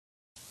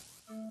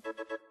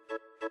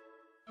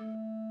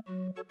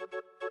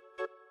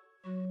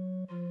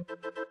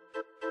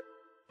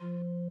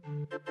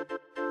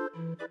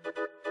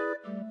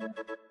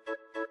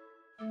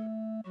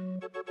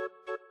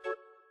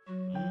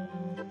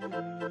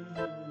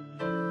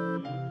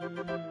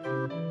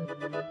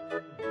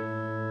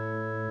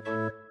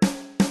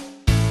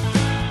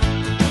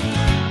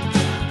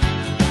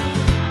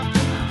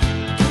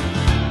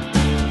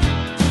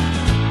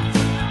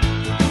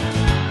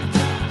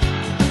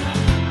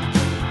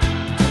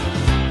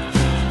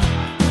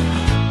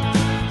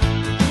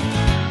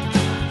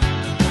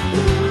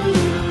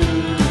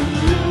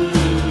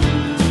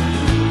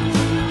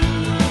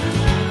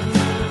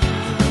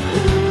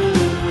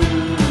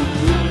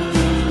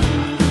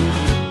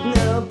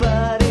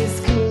Nobody's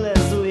cool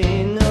as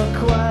we, nor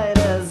quite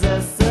as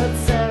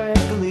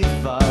esoterically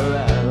far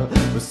out.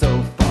 We're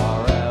so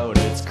far out,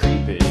 it's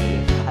creepy.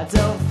 I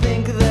don't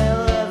think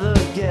they'll ever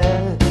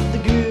get the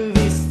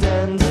groovy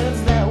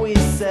standards that we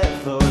set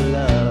for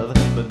love,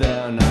 but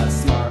they're not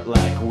smart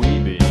like we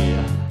be.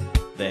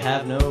 They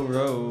have no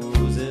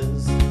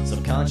roses,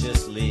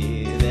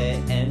 subconsciously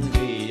they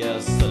envy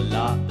us a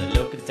lot. They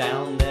look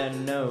down their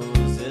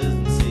noses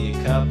and see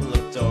a couple of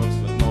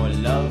dorks with more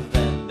love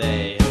than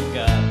they have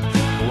got.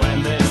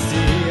 When they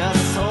see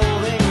us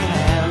holding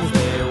hands,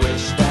 they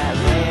wish that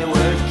they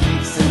were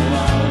geeks in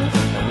love.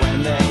 And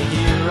when they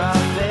hear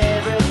our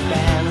favorite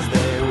bands,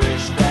 they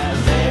wish that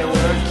they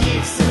were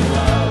geeks in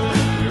love.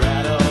 We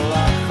rattle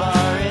off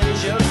our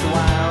in-jokes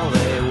while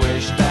they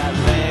wish that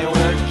they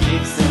were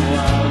geeks in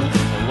love.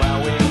 And while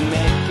we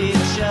make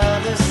each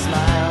other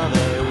smile,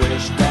 they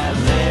wish that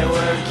they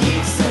were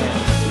geeks in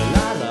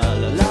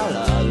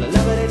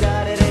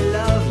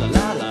la-la-la-la-la-la-lubbidy-da-diddy-love,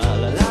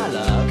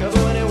 la-la-la-la-la-la,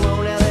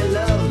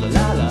 ka-boominy-wall-nutty-love,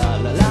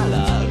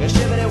 la-la-la-la-la-la,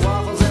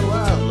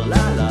 ga-shibbidy-waffles-and-love,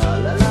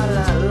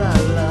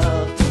 la-la-la-la-la-la.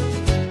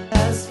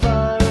 As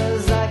far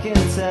as I can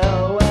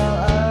tell, while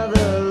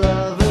other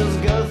lovers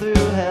go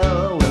through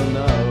hell, we'll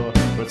know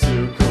we're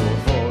too cool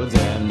for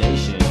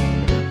damnation.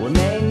 We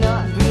may